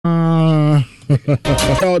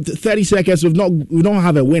30 seconds. We don't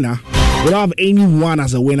have a winner. We don't have anyone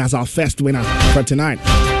as a winner, as our first winner for tonight.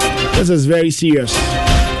 This is very serious.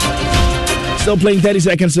 Still playing 30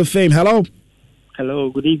 seconds of fame. Hello.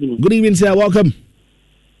 Hello. Good evening. Good evening, sir. Welcome.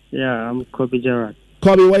 Yeah, I'm Kobe Gerard.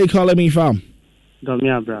 Kobe, where are you calling me from?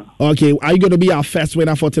 Domia, bro. Okay. Are you going to be our first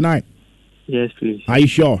winner for tonight? Yes, please. Are you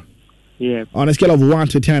sure? Yeah. On a scale of 1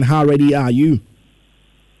 to 10, how ready are you?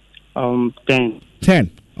 10.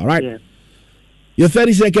 10. All right. Yeah. Your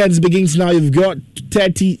 30 seconds begins now. You've got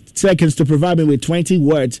 30 seconds to provide me with 20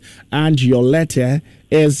 words, and your letter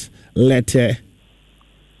is letter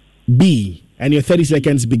B. And your 30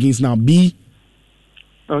 seconds begins now. B.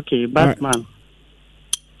 Okay. Batman.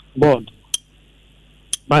 Board.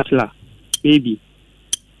 Butler. Baby.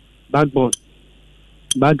 Backboard.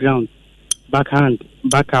 Background. Backhand.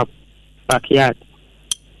 Backup. Backyard.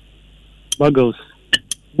 Buggles.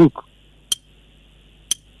 Book.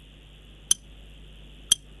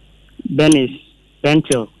 Benis.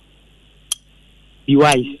 Bentil. Be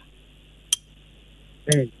wise.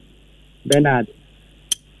 Ben. Bernard.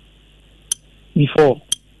 Before.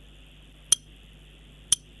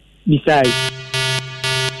 Besides.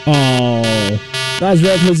 Oh, that's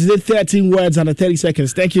very close. You did 13 words under 30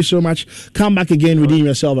 seconds. Thank you so much. Come back again, redeem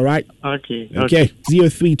yourself, all right? Okay.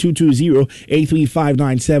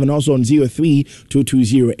 03220-83597. Also on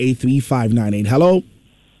 03220-83598. Hello?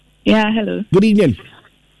 Yeah, hello. Good evening.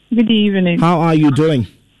 Good evening. How are you doing?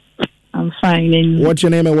 I'm fine. And What's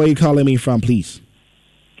your name and where are you calling me from, please?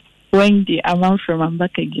 Wendy, I'm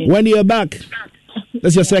back again. Wendy, you're back.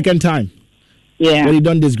 That's your second time. Yeah. Wendy,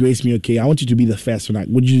 don't disgrace me, okay? I want you to be the first one.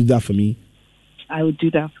 Would you do that for me? I will do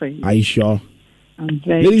that for you. Are you sure? I'm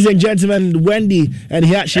very Ladies and gentlemen, Wendy, and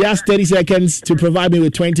she has 30 seconds to provide me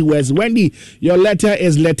with 20 words. Wendy, your letter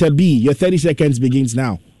is letter B. Your 30 seconds begins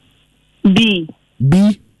now. B.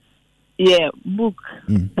 B? Yeah. Book.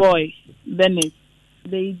 Boy. Venice.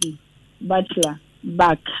 Baby. Bachelor.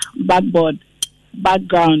 Back. Backboard.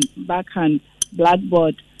 Background. Backhand.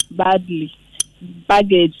 Blackboard. Badly.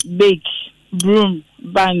 Baggage. Bake. Broom.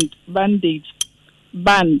 Band. Bandage.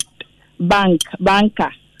 Band. Bank.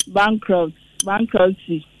 Banker. Bankrupt.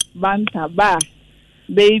 Bankruptcy. Banter. Bar.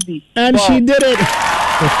 Baby. And ball. she did it.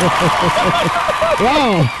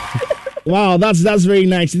 Wow, that's very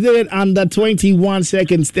nice. You did it under 21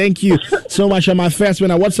 seconds. Thank you so much. I'm my first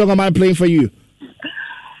winner. What song am I playing for you?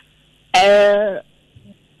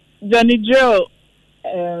 Johnny Joe.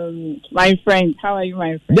 My friend. How are you,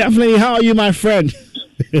 my friend? Definitely. How are you, my friend?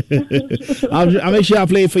 I'll make sure I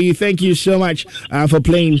play it for you. Thank you so much for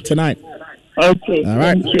playing tonight. Okay. All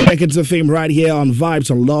right. Seconds of fame right here on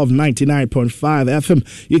Vibes on Love 99.5 FM.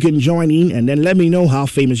 You can join in and then let me know how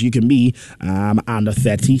famous you can be under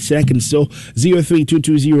 30 seconds. So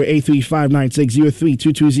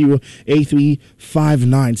 03220-83596,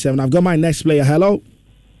 03220-83597. I've got my next player. Hello.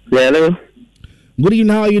 Hello. Good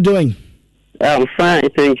evening. How are you doing? I'm fine,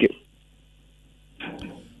 thank you.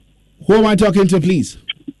 Who am I talking to, please?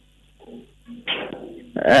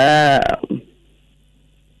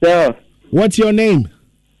 So, What's your name?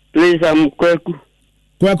 please, I'm Kweku.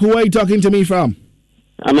 Kweku, where are you talking to me from?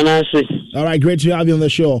 I'm an answer. All right, great to have you on the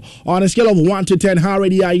show. On a scale of 1 to 10, how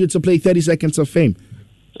ready are you to play 30 seconds of fame?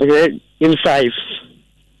 Okay, in 5.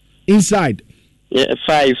 Inside. Yeah,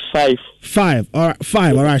 5. 5. All right,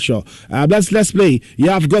 5. All right, sure. Let's play. You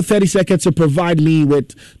have got 30 seconds to provide me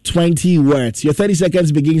with 20 words. Your 30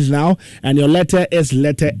 seconds begins now, and your letter is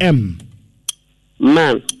letter M.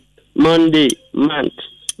 Man, Monday, month,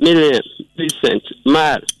 million, percent,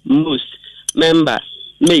 mal, most, member,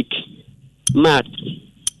 make, math,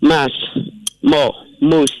 mass, more,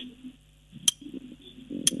 most,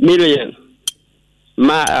 million,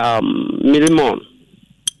 minimum,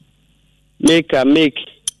 maker, make,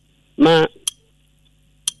 ma,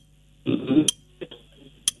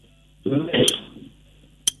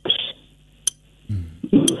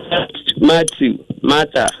 Matthew,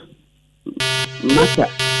 matter.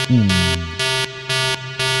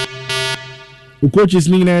 The coach is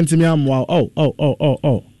leaning into me. I'm wow. Oh.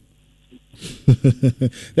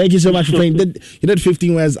 Thank you so much for playing. You did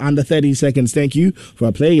 15 words under 30 seconds. Thank you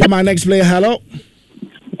for playing. My next player. Hello.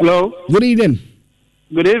 Hello. Good evening.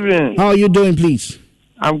 Good evening. How are you doing, please?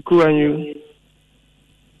 I'm cool, and you?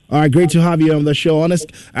 All right, great to have you on the show.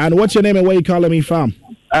 Honest. And what's your name and where you calling me from?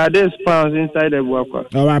 There's Pounds inside the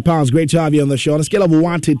Buakwa. All right, Pounds. Great to have you on the show. On a scale of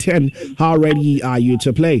 1 to 10, how ready are you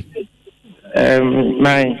to play?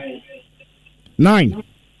 9. 9.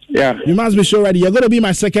 Yeah. You must be so ready. You're going to be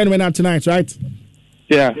my second winner tonight, right?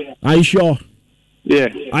 Yeah. Are you sure? Yeah.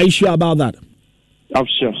 Are you sure about that? I'm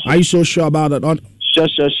sure. Are you so sure about that? Sure.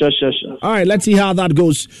 All right, let's see how that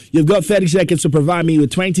goes. You've got 30 seconds to provide me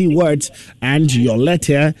with 20 words, and your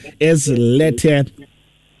letter is letter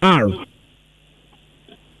R.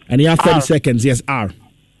 And you have 30 R. seconds. Yes, R.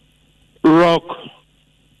 Rock,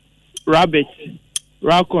 rabbit,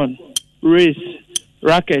 raccoon, race,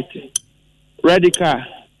 racket, radical,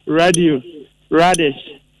 radio, radish,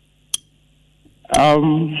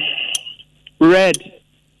 red,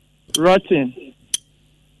 rotten,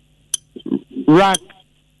 rack,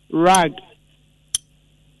 rag,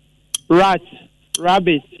 rat,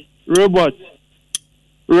 rabbit, robot,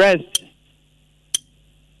 rest.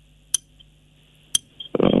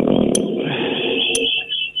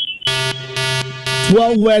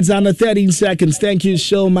 12 words under 13 seconds. Thank you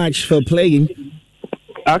so much for playing.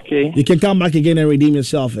 Okay. You can come back again and redeem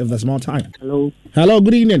yourself if there's more time. Hello. Hello,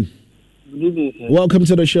 good evening. Good evening, sir. Welcome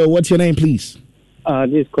to the show. What's your name, please?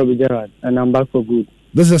 This is Kobe Gerard, and I'm back for good.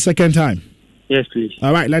 This is the second time. Yes, please.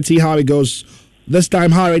 All right, let's see how it goes. This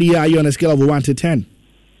time, how ready are you on a scale of 1 to 10?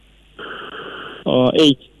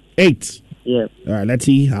 8. 8. Yeah. All right, let's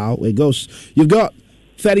see how it goes. You've got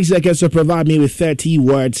 30 seconds to provide me with 30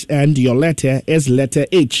 words, and your letter is letter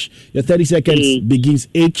H. Your 30 seconds H. begins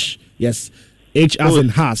H. Yes, H as in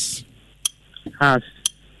has. Has.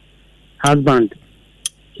 Husband.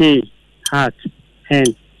 Hay. Hat. Hen.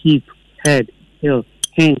 Heap. Head. Hill.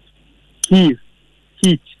 Hen. Heave.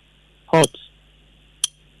 Heat. Hot.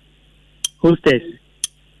 Hostess.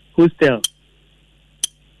 Hostel.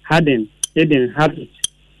 Harden. Hidden. Habit.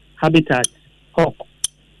 Habitat. Hawk.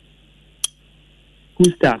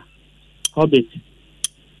 Hooster. Hobbit.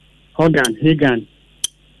 Hogan. Hagan.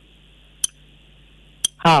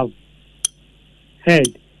 Have. Head.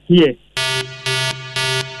 Here.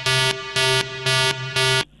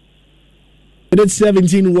 You did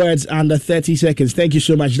 17 words under 30 seconds. Thank you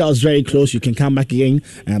so much. That was very close. You can come back again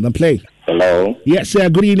and then play. Hello. Yes, sir.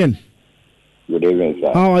 Good evening. Good evening,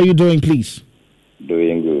 sir. How are you doing, please?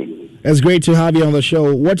 Doing good. It's great to have you on the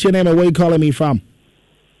show. What's your name and where are you calling me from?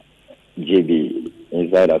 JB,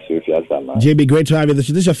 inside Asofia Sama. JB, great to have you. This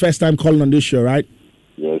is your first time calling on this show, right?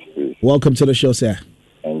 Yes, please. Welcome to the show, sir.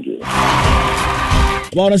 Thank you.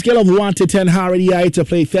 Well, on a scale of 1 to 10, how ready are you to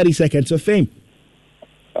play 30 seconds of fame?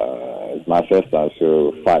 It's my first time,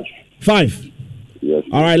 so 5. 5. Yes.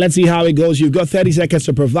 All right, let's see how it goes. You've got 30 seconds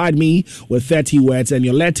to provide me with 30 words, and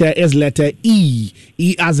your letter is letter E.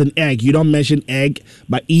 E as in egg. You don't mention egg,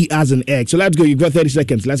 but E as in egg. So let's go. You've got 30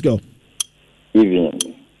 seconds. Let's go. Evening.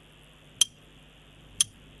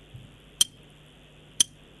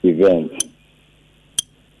 Event.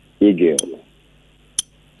 Eagle.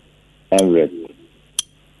 Emirate.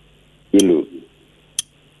 Ilu.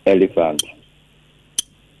 Elephant.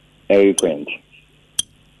 Eloquent.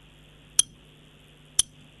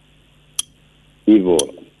 Evil.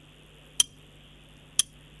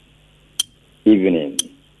 Evening.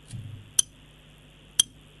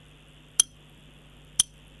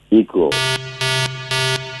 Equal.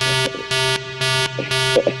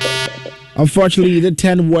 Unfortunately, you did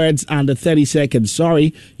 10 words under 30 seconds.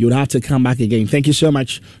 Sorry, you would have to come back again. Thank you so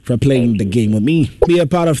much for playing the game with me. Be a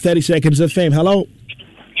part of 30 Seconds of Fame. Hello.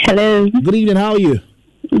 Hello. Good evening. How are you?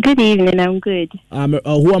 Good evening. I'm good.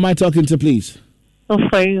 Who am I talking to, please?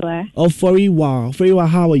 Oforiwa. Oh, Foriwa. Foriwa,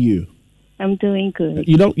 how are you? I'm doing good.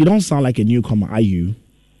 You don't sound like a newcomer, are you?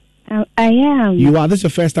 I am. You are. This is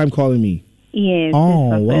your first time calling me. Yes.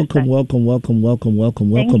 Oh, this is my first welcome.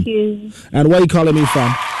 time. Thank you. And where are you calling me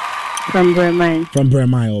from? From Bremen. From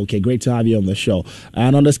Bremen. Okay, great to have you on the show.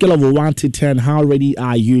 And on the scale of 1 to 10, how ready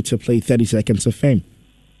are you to play 30 Seconds of Fame?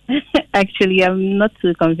 Actually, I'm not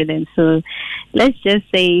too confident, so let's just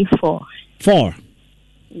say 4. 4.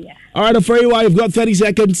 Yeah. All right, Foriwa, you've got 30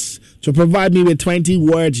 seconds to provide me with 20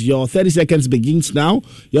 words. Your 30 seconds begins now.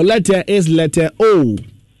 Your letter is letter O.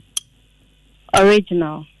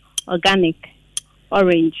 Original. Organic.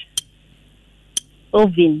 Orange.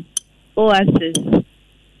 Oven. Oasis.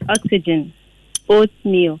 Oxygen.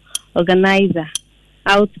 Oatmeal. Organizer.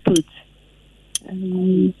 Output.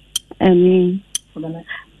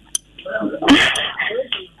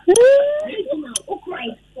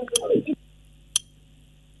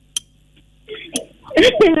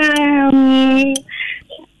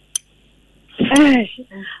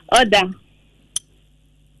 Order.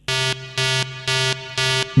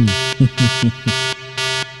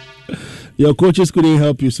 Your coaches couldn't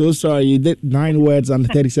help you. So sorry. You did 9 words under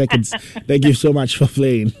 30 seconds. Thank you so much for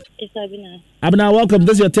playing. It's Abina. Abina, welcome.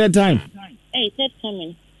 This is your third time. Hey, third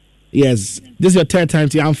coming. Yes. This is your third time.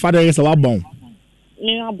 I'm father is a wabon.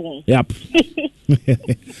 Yep.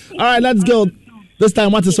 All right, let's go. This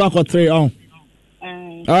time, what is soccer 3 on?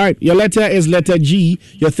 All right, your letter is letter G.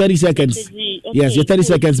 Your 30 seconds. G. Okay. Yes, your 30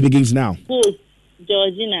 seconds begins now. Goose,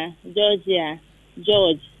 Georgina, Georgia,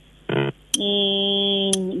 George,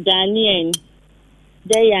 Ghanaian,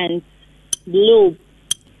 Giant, Globe,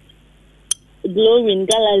 Glowing,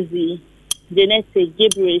 Galaxy, Genetic,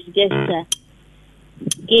 Gibberish, Gesture,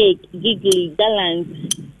 Gig, Giggly,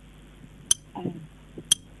 Gallant,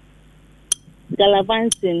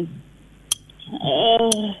 Gallivanting,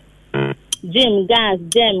 Jim, Gas,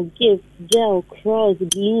 Gem, Gift, Gel, Cross,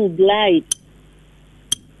 Glue, Glide.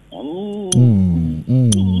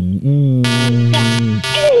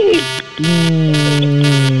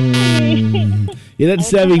 You did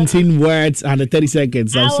 17 words and the 30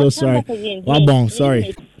 seconds. I'm so sorry. Wabong,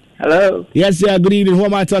 sorry. Hello. Yes, yeah, good evening. Who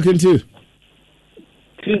am I talking to?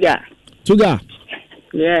 Tuga. Tuga.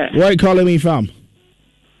 Yeah. Where are you calling me from?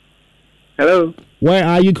 Hello. Where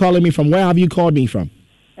are you calling me from? Where have you called me from?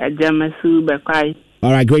 Ejamasu Bekwai.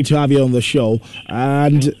 All right, great to have you on the show.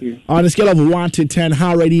 And on a scale of 1 to 10,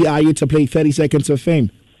 how ready are you to play 30 Seconds of Fame?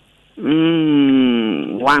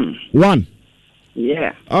 1. 1.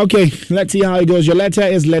 Yeah. Okay, let's see how it goes. Your letter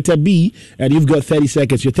is letter B, and you've got 30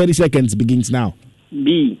 seconds. Your 30 seconds begins now.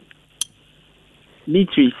 B.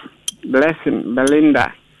 Beatrice. Blessing.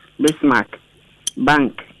 Belinda. Bismarck.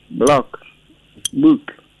 Bank. Block.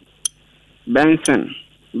 Book. Benson.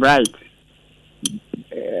 Bright.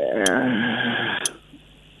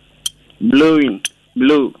 Blowing.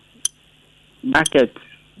 Blow. Bucket.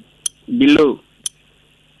 Below.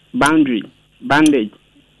 Boundary. Bandage.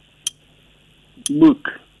 Book.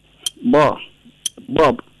 Ball.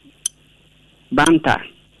 Bob. Banter.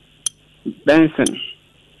 Benson.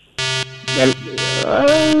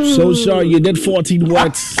 So sorry, you did 14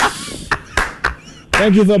 words.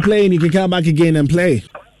 Thank you for playing. You can come back again and play.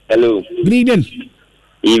 Hello. Good evening.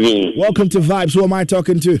 Evening. Welcome to Vibes. Who am I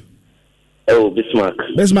talking to? Oh, Bismarck.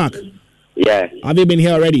 Bismarck. Yeah. Have you been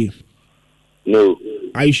here already? No.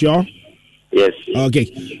 Are you sure? Yes.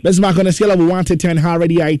 Okay. Bismarck, on a scale of 1 to 10, how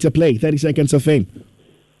ready are you to play 30 Seconds of Fame?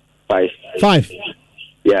 5. 5.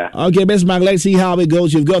 Yeah. Okay, Bismarck, let's see how it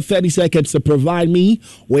goes. You've got 30 seconds to provide me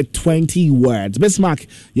with 20 words. Bismarck,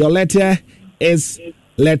 your letter is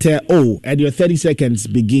letter O, and your 30 seconds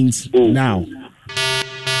begins now.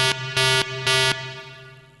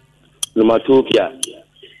 Nomatopia.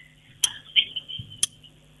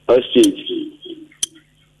 Ostrich.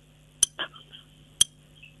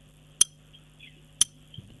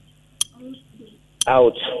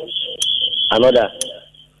 Out. Another.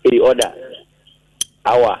 A order.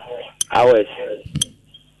 Hour. Hours.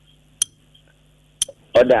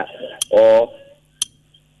 Order. Or.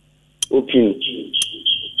 Open.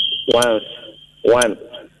 Once. One.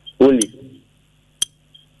 Only.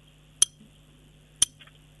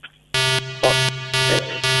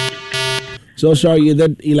 So sorry, you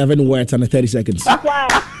did 11 words and 30 seconds.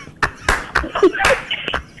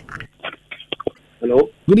 Hello.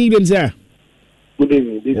 Good evening, sir. Good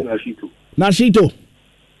evening. This is Nashito. Nashito,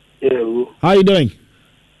 Yeah, hello. how are you doing?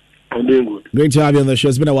 I'm doing good. Great to have you on the show.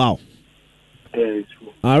 It's been a while. Yeah, it's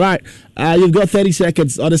true. All right. You've got 30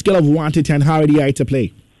 seconds. On a scale of 1 to 10, how ready are you to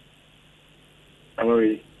play? I'm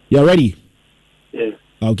ready. You're ready? Yes.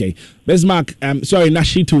 Okay. Bismarck, sorry,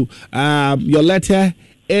 Nashito, your letter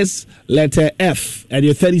is letter F, and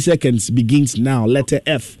your 30 seconds begins now. Letter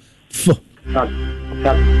F. Fact.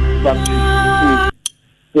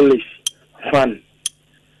 Foolish. Fun.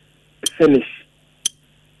 Finish.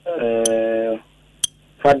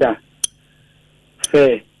 Father.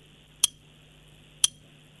 Fair.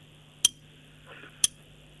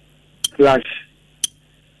 Flash.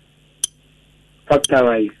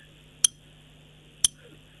 Factorize.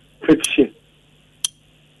 Friction.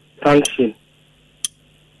 Function.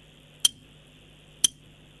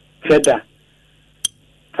 Feather.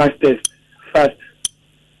 Fastest. Fast.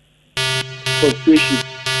 Constitution.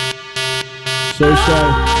 So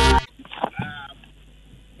sorry.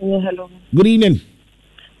 Yeah, hello. Good evening.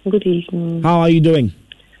 Good evening. How are you doing?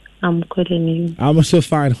 I'm good and you? I'm also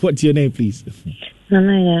fine. What's your name, please?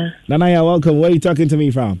 Nanaya. Nanaya, welcome. Where are you talking to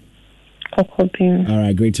me from? Kokobin. All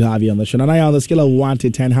right, great to have you on the show. Nanaya, on the scale of 1 to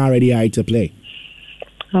 10, how ready are you to play?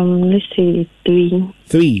 Let's say 3.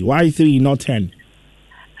 3. Why 3, not 10?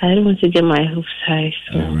 I don't want to get my hopes high.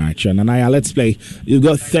 So. All right, sure. Nanaya, let's play. You've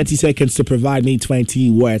got 30 seconds to provide me 20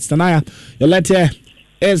 words. Nanaya, your letter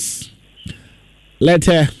is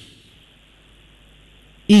letter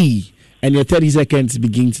E, and your 30 seconds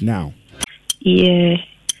begins now. Yeah,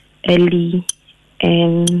 Ellie,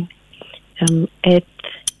 and Earth,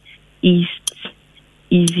 East,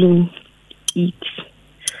 Even, Eat,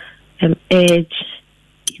 Edge,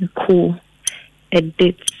 Equal,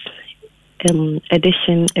 Edit,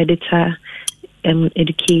 edition, editor,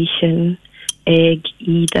 education, egg,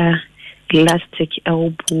 eater, elastic,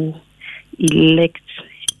 elbow, elect,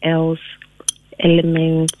 else,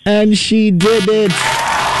 element. And she did it.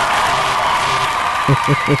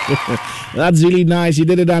 That's really nice. You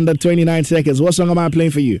did it under 29 seconds. What song am I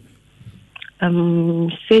playing for you?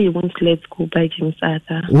 Say You Won't Let Go by James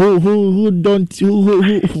Arthur. Why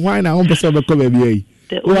now? Who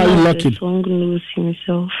are you locking? The song knows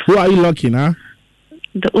himself. Who are you locking, huh?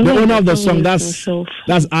 The owner of the song, himself.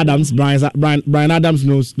 that's Adams. Brian Adams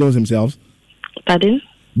knows himself. Pardon?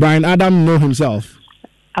 Brian Adams knows himself.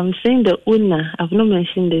 I'm saying the owner. I've not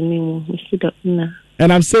mentioned the name. You see the owner.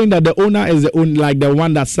 And I'm saying that the owner is the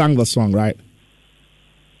one that sang the song, right?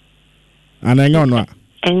 And I know what.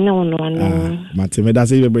 No. Martin,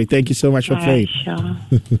 that's it, thank you so much for playing. Sure.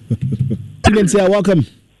 Welcome.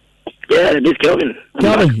 Yeah, this is Kelvin.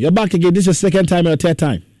 Kelvin, you're back again. This is your second time or your third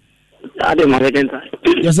time? I did my second time.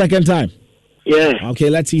 Your second time? Yeah.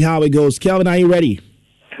 Okay, let's see how it goes. Kelvin, are you ready?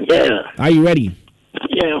 Yeah. Are you ready?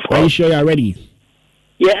 Yeah, of course. Are you sure you're ready?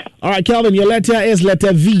 Yeah. All right, Kelvin, your letter is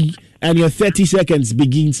letter V, and your 30 seconds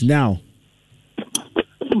begins now.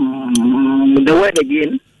 The word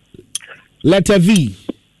again. Letter V.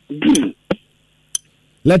 V.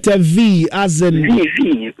 Letter V as in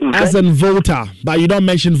V. As in voter, but you don't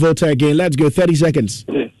mention voter again. Let's go. 30 seconds.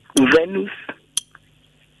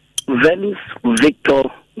 Venus, Victor,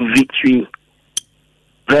 Victory,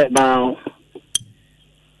 Verbal,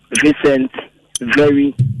 Vincent,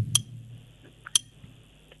 Very,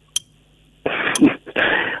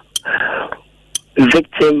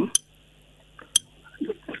 Victim,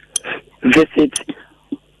 Visit,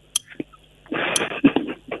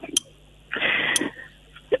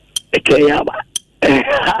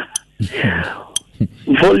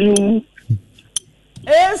 Volume.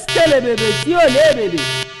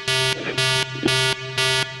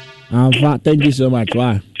 Thank you so much.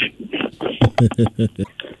 Why?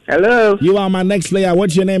 Hello. You are my next player.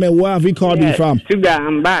 What's your name and where have you called me from? Sugar,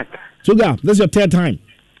 I'm back. Sugar, this is your third time.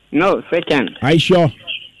 No, second. Are you sure?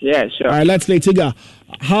 Yeah, sure. All right, let's play Sugar.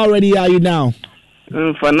 How ready are you now?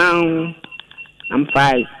 For now, I'm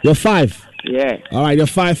 5. You're 5. Yeah. All right, you're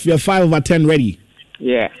 5 over 10 ready.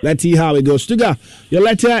 Yeah. Let's see how it goes. Sugar, your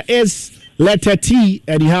letter is letter T,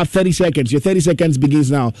 and you have 30 seconds. Your 30 seconds begins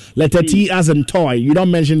now. Letter T as in toy. You don't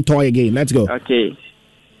mention toy again. Let's go. Okay.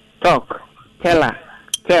 Talk, teller,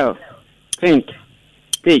 tell, think,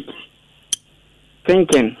 take,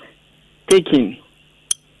 thinking, taking,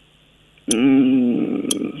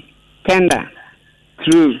 tender,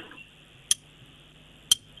 true,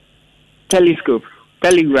 telescope,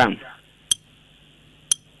 telegram,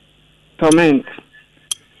 torment,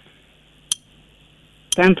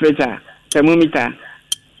 temperature, thermometer.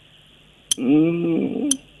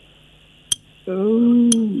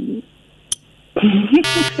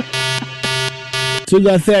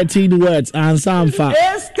 Sugar, 13 words and Samfa.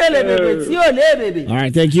 All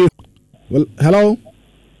right, thank you. Well, hello.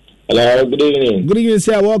 Hello, good evening. Good evening,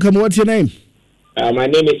 sir. Welcome. What's your name? My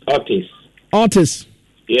name is Otis. Otis.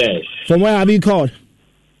 Yes. From where have you called?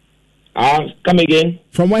 Come again.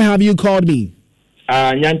 From where have you called me?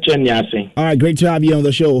 Nyanchen Nyase. All right, great to have you on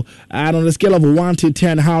the show. And on a scale of 1 to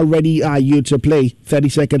 10, how ready are you to play 30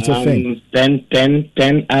 seconds of fame? 10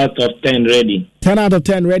 out of 10 ready. 10 out of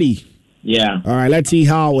 10 ready? Yeah. All right, let's see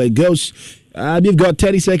how it goes. You've got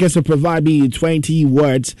 30 seconds to provide me 20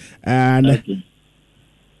 words. And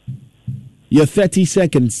your 30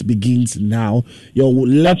 seconds begins now. Your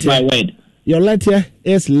letter. That's my word. Your letter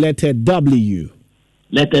is letter W.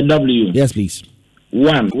 Letter W. Yes, please.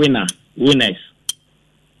 1, winner, winners.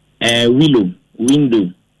 Willow,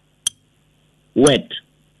 window. Wet.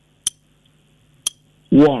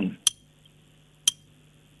 1.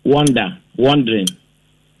 Wonder, wondering.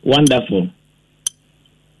 Wonderful.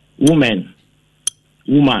 Woman,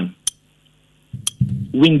 woman.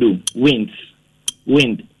 Window, winds,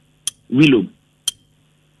 wind. Willow.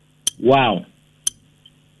 Wow.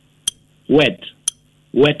 Wet,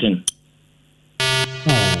 wetting.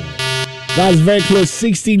 That was very close.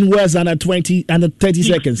 16 words and a 30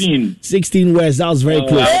 seconds. 16 words. That was very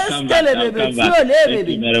close. I'll come back. Thank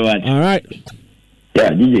you very much. All right.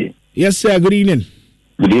 Yeah, DJ. Yes, sir. Good evening.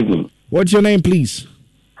 Good evening. What's your name, please?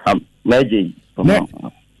 Najee.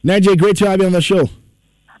 Najee, great to have you on the show.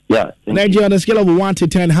 Yeah. Najee, on a scale of 1 to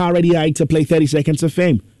 10, how ready are you to play 30 seconds of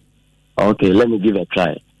fame? Okay, let me give it a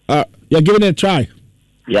try. You're giving it a try?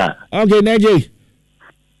 Yeah. Okay, Najee.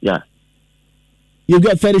 Yeah. You've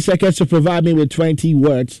got 30 seconds to provide me with 20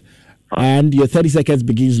 words, and your 30 seconds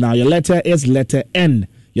begins now. Your letter is letter N.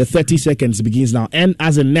 Your 30 seconds begins now. N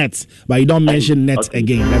as in net, but you don't mention net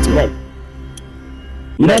again. Let's go.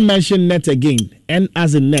 You don't mention net again. N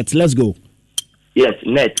as in net. Let's go. Yes,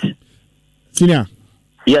 net. Senior.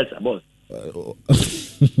 Yes, boss.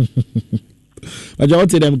 But you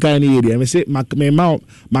tell them kind of area. I say, my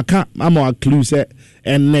I'm a clue set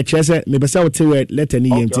and net chess. Me besa would tell let any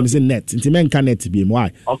game team is in net. Into men can net be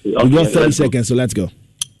why. Okay. You got 30 seconds, so let's go.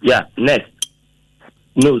 Yeah, net.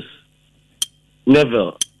 Nose.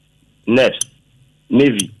 Nevel. Nets.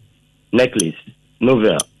 Navy. Necklace.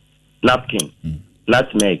 Novel. Napkin.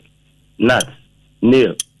 Nutmeg. Nuts.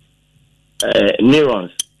 Nail.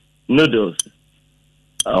 Neurons. Noodles.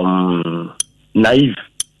 Naive.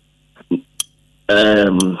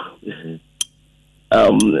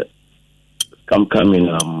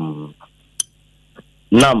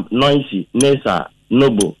 Numb, noisy, Nessa,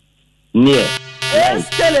 noble, near.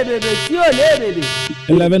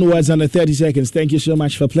 11 words under 30 seconds. Thank you so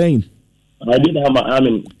much for playing. I did have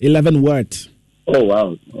 11 words. Oh,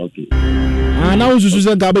 wow. Okay. Now you should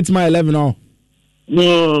say my 11 now.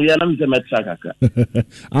 No, yeah, let me say my track.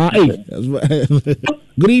 Hey.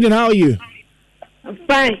 Good evening. How are you? I'm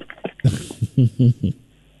fine.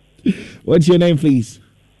 What's your name, please?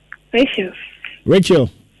 Rachel. Rachel.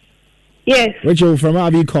 Yes. Rachel, from where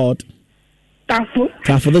have you called? Tafu.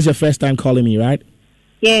 Tafu, this is your first time calling me, right?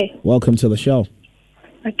 Yeah. Welcome to the show.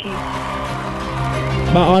 Okay.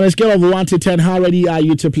 But on a scale of 1 to 10, how ready are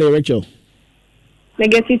you to play, Rachel?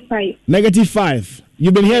 -5. -5.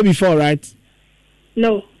 You've been here before, right?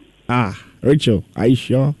 No. Rachel, are you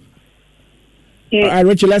sure? Yeah. All right,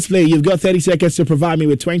 Rachel, let's play. You've got 30 seconds to provide me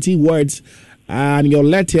with 20 words, and your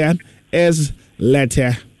letter is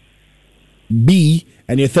letter B,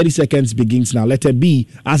 and your 30 seconds begins now. Letter B,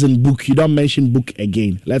 as in book. You don't mention book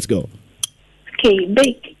again. Let's go. Okay.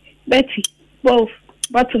 Bake. Betty. Both.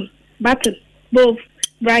 Bottom. Button. Both.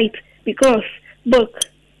 Bright. Because. Book.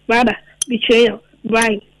 Brother. Betrayal.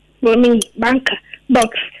 Bride. Roaming. Banker.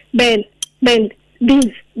 Box. Bend. Bend.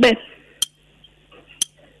 Beans. Bend.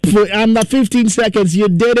 For under 15 seconds, you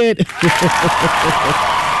did it.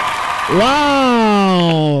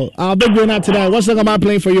 Wow. Our big winner tonight. What song am I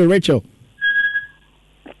playing for you, Rachel?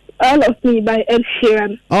 All of Me by Ed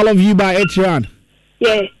Sheeran. All of You by Ed Sheeran.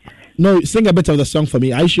 Yeah. No, sing a bit of the song for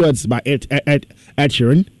me. Are you sure it's by Ed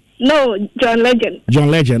Sheeran? No, John Legend. John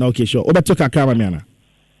Legend. Okay, sure. Obatoka Kamamiana.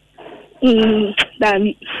 Damn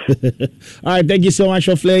it. All right, thank you so much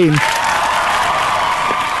for playing.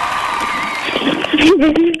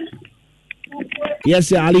 Yes,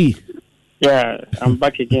 sir, Ali. Yeah, I'm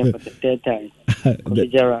back again for the third time. Kobe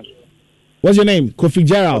Gerald. What's your name? Kofi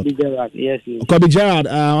Gerald. Kobe Gerald, yes. Kobe Gerald.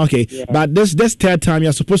 Okay, yeah. But this third time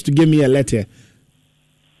you're supposed to give me a letter.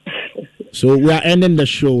 So we are ending the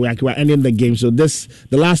show. We're ending the game. So the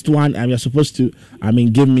last one, you're supposed to,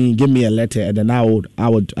 give me a letter, and then I would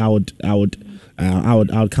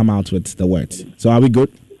come out with the words. So are we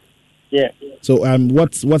good? Yeah. So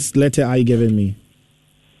what's letter are you giving me?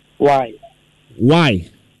 Why? Why?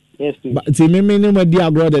 Yes, please. But see, me no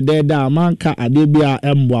dia grow the dead down man ka ade bia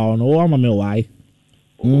emboa no wo ma me why.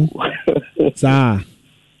 Sa.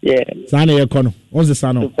 Yeah. Sa na ye kono. Onse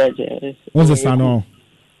sa no. Onse sa no.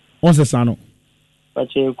 Onse sa no.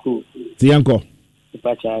 Pacheku. Tianko.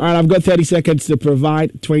 All right, I've got 30 seconds to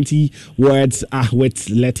provide 20 words with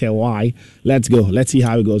letter Y. Let's go. Let's see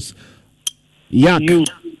how it goes. Yak. You.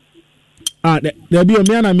 There be a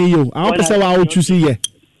man and me you. I hope say what I would choose here.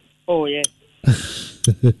 Oh, yeah.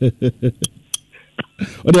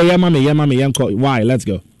 Okay, yeah, mommy, yanko. Why? Let's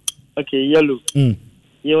go. Okay, yellow.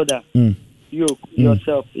 Yoda. You,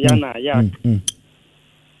 yourself. Yana, yak.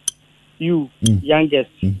 You,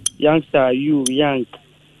 youngest. Youngster, you, young.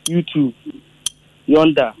 You too.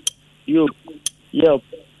 Yonder. You. Yelp.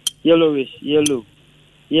 Yellowish. Yellow.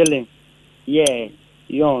 Yelling. Yeah.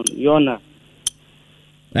 Yon. Yona.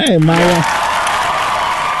 Hey, Maria.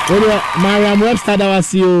 Mariam Webster, that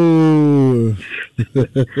was you.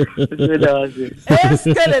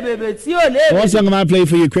 What song am I playing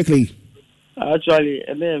for you quickly? Actually,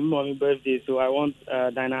 and then mommy birthday, so I want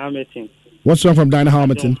Dinah Hamilton. What song from Dinah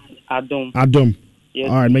Hamilton? Adum. Yes.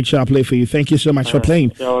 All right, make sure I play for you. Thank you so much for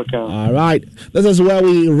playing. You're welcome. All right, this is where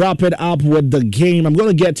we wrap it up with the game. I'm going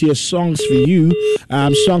to get to your songs for you,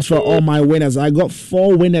 songs for all my winners. I got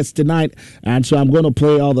 4 winners tonight, and so I'm going to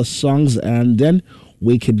play all the songs, and then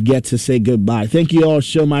we could get to say goodbye. Thank you all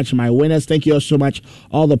so much, my winners. Thank you all so much,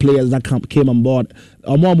 all the players that came on board.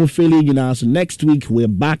 So next week we're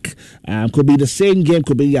back. Could be the same game,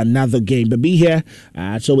 could be another game, but be here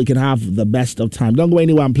so we can have the best of time. Don't go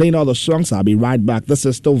anywhere. I'm playing all the songs. I'll be right back. This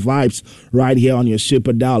is still Vibes right here on your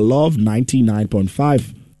Super Dial Love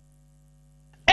 99.5.